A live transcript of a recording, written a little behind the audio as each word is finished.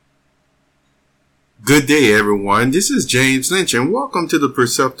Good day, everyone. This is James Lynch, and welcome to the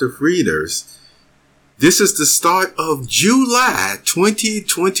Perceptive Readers. This is the start of July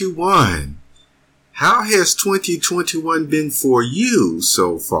 2021. How has 2021 been for you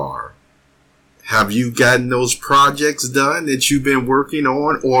so far? Have you gotten those projects done that you've been working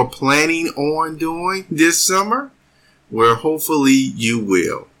on or planning on doing this summer? Well, hopefully you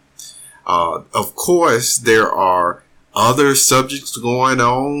will. Of course, there are other subjects going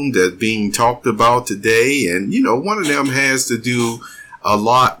on that being talked about today. And, one of them has to do a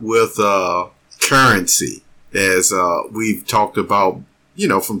lot with currency, as we've talked about,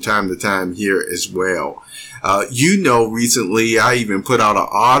 from time to time here as well. Recently I even put out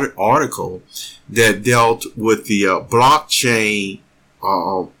an article that dealt with the blockchain,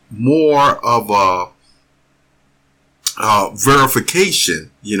 more of a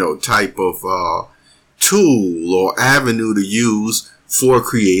verification, type of tool or avenue to use for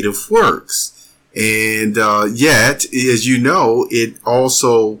creative works. And yet, as you know, it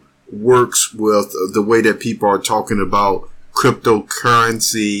also works with the way that people are talking about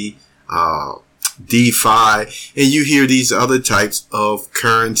cryptocurrency, DeFi, and you hear these other types of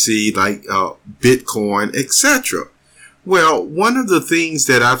currency like Bitcoin, etc. Well, one of the things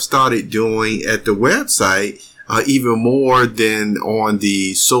that I've started doing at the website, even more than on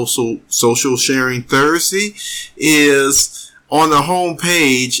the social sharing Thursday, is on the home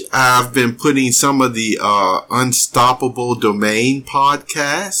page. I've been putting some of the Unstoppable Domain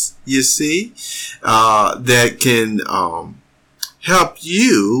podcasts, that can help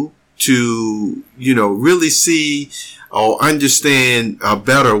you to really see or understand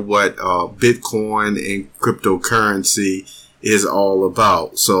better what Bitcoin and cryptocurrency is all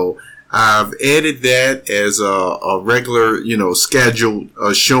about. So I've added that as a regular, scheduled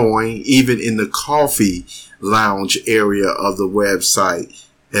showing, even in the coffee lounge area of the website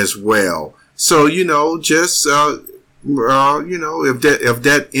as well. So, just, if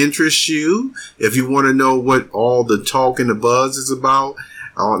that interests you, if you want to know what all the talk and the buzz is about,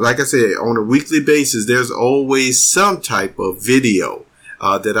 like I said, on a weekly basis, there's always some type of video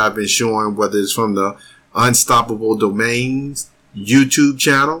that I've been showing, whether it's from the Unstoppable Domains YouTube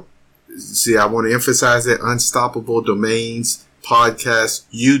channel. See, I want to emphasize that Unstoppable Domains podcast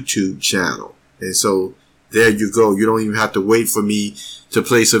YouTube channel. And so there you go. You don't even have to wait for me to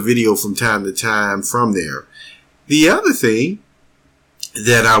place a video from time to time from there. The other thing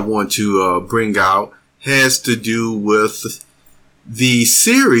that I want to bring out has to do with the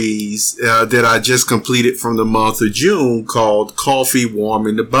series that I just completed from the month of June called Coffee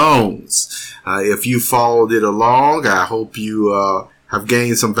Warming the Bones. If you followed it along, I hope you have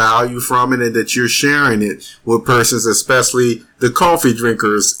gained some value from it and that you're sharing it with persons, especially the coffee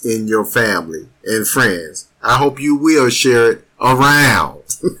drinkers in your family and friends. I hope you will share it around.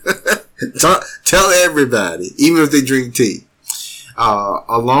 Tell everybody, even if they drink tea.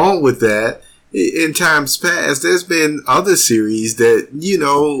 Along with that, in times past, there's been other series that,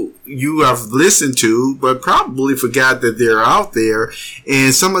 you have listened to, but probably forgot that they're out there.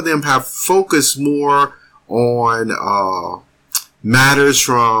 And some of them have focused more on matters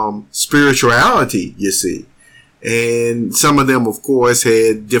from spirituality, and some of them, of course,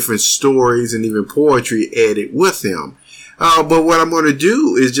 had different stories and even poetry added with them. But what I'm going to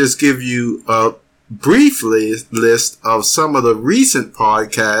do is just give you a brief list of some of the recent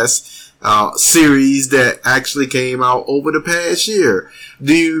podcasts series that actually came out over the past year.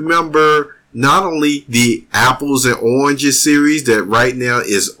 Do you remember not only the Apples and Oranges series that right now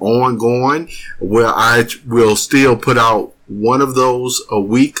is ongoing, where I will still put out one of those a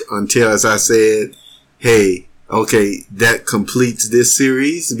week until, as I said, hey, okay, that completes this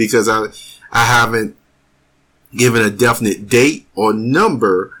series, because I haven't given a definite date or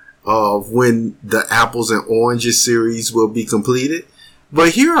number of when the Apples and Oranges series will be completed.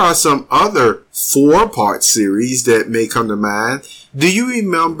 But here are some other 4-part series that may come to mind. Do you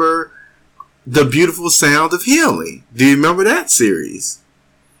remember The Beautiful Sound of Healing? Do you remember that series?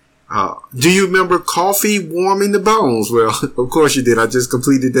 Do you remember Coffee Warming the Bones? Well, of course you did. I just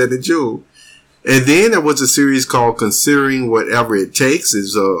completed that in June. And then there was a series called Considering Whatever It Takes.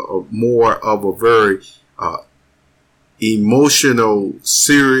 It's a more of a very emotional,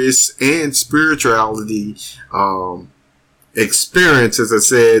 serious, and spirituality experience, as I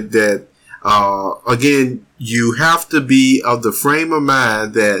said, that again, you have to be of the frame of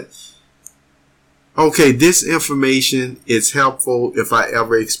mind that, okay, this information is helpful if I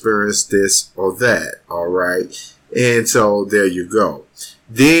ever experience this or that. All right. And so there you go.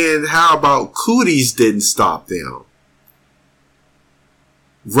 Then how about Cooties Didn't Stop Them?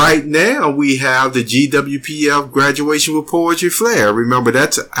 Right now, we have the GWPF Graduation with Poetry Flair. Remember,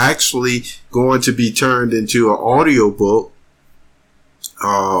 that's actually going to be turned into an audiobook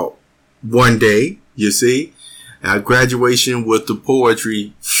one day, you see. Graduation with the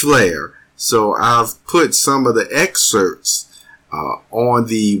Poetry Flair. So I've put some of the excerpts on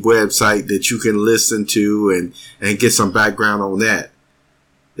the website that you can listen to and get some background on that.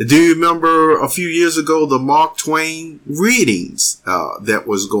 Do you remember a few years ago the Mark Twain readings that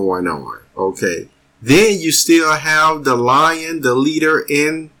was going on? Okay. Then you still have the Lion, the Leader,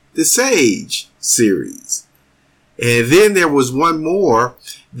 and the Sage series. And then there was one more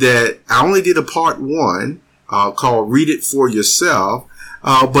that I only did a part one called Read It For Yourself.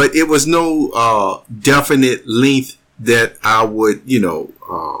 But it was no definite length that I would,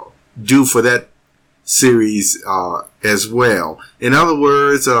 do for that series as well. In other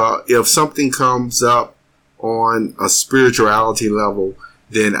words, if something comes up on a spirituality level,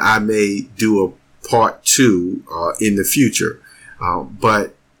 then I may do a part two in the future.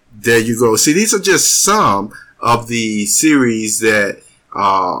 But there you go. See, these are just some of the series that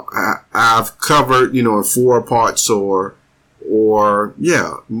I've covered, in 4 parts or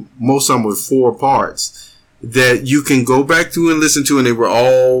most of them with 4 parts that you can go back to and listen to, and they were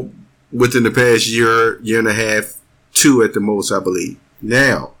all within the past year and a half, 2 at the most, I believe.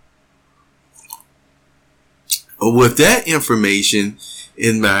 Now, with that information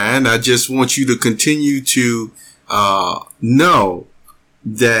in mind, I just want you to continue to know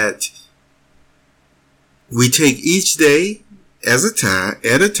that we take each day at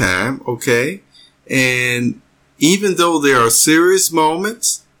a time, okay? And even though there are serious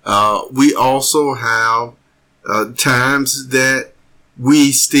moments, we also have times that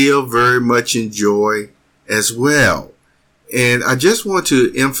we still very much enjoy as well. And I just want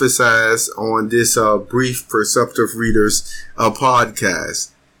to emphasize on this brief Perceptive Readers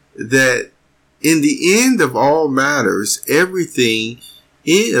podcast that in the end of all matters, everything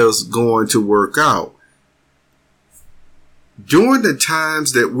is going to work out. During the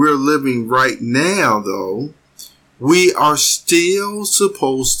times that we're living right now, though, we are still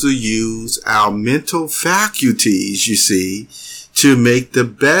supposed to use our mental faculties, you see, to make the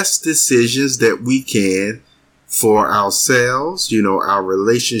best decisions that we can for ourselves, our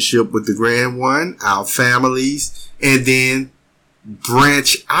relationship with the Grand One, our families, and then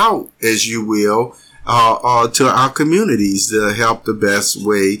branch out, as you will, to our communities to help the best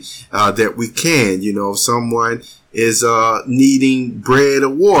way that we can. If someone is needing bread or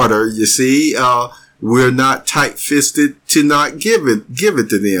water, you see, we're not tight-fisted to not give it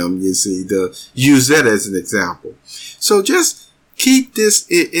to them, you see, to use that as an example. So just keep this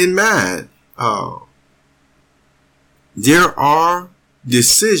in mind. There are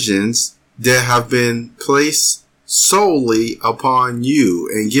decisions that have been placed solely upon you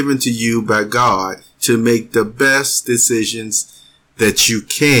and given to you by God to make the best decisions that you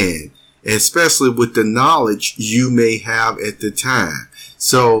can, especially with the knowledge you may have at the time.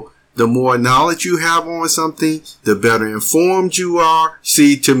 So the more knowledge you have on something, the better informed you are,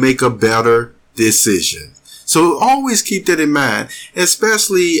 to make a better decision. So always keep that in mind,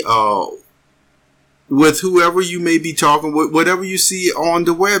 especially with whoever you may be talking with, whatever you see on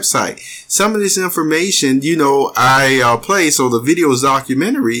the website. Some of this information, I play, so the video is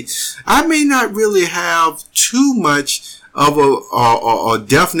documentary. I may not really have too much of a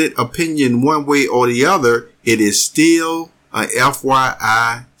definite opinion one way or the other. It is still an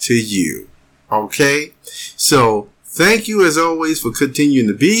FYI to you. Okay? So thank you as always for continuing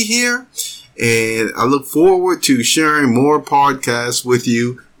to be here. And I look forward to sharing more podcasts with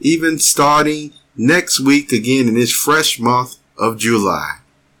you, even starting next week again in this fresh month of July.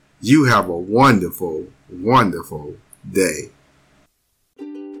 You have a wonderful, wonderful day.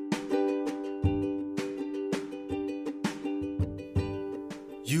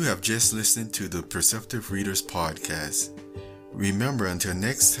 You have just listened to the Perceptive Readers podcast. Remember, until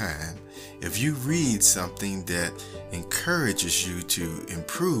next time, if you read something that encourages you to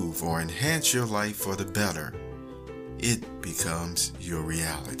improve or enhance your life for the better, it becomes your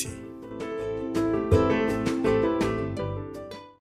reality.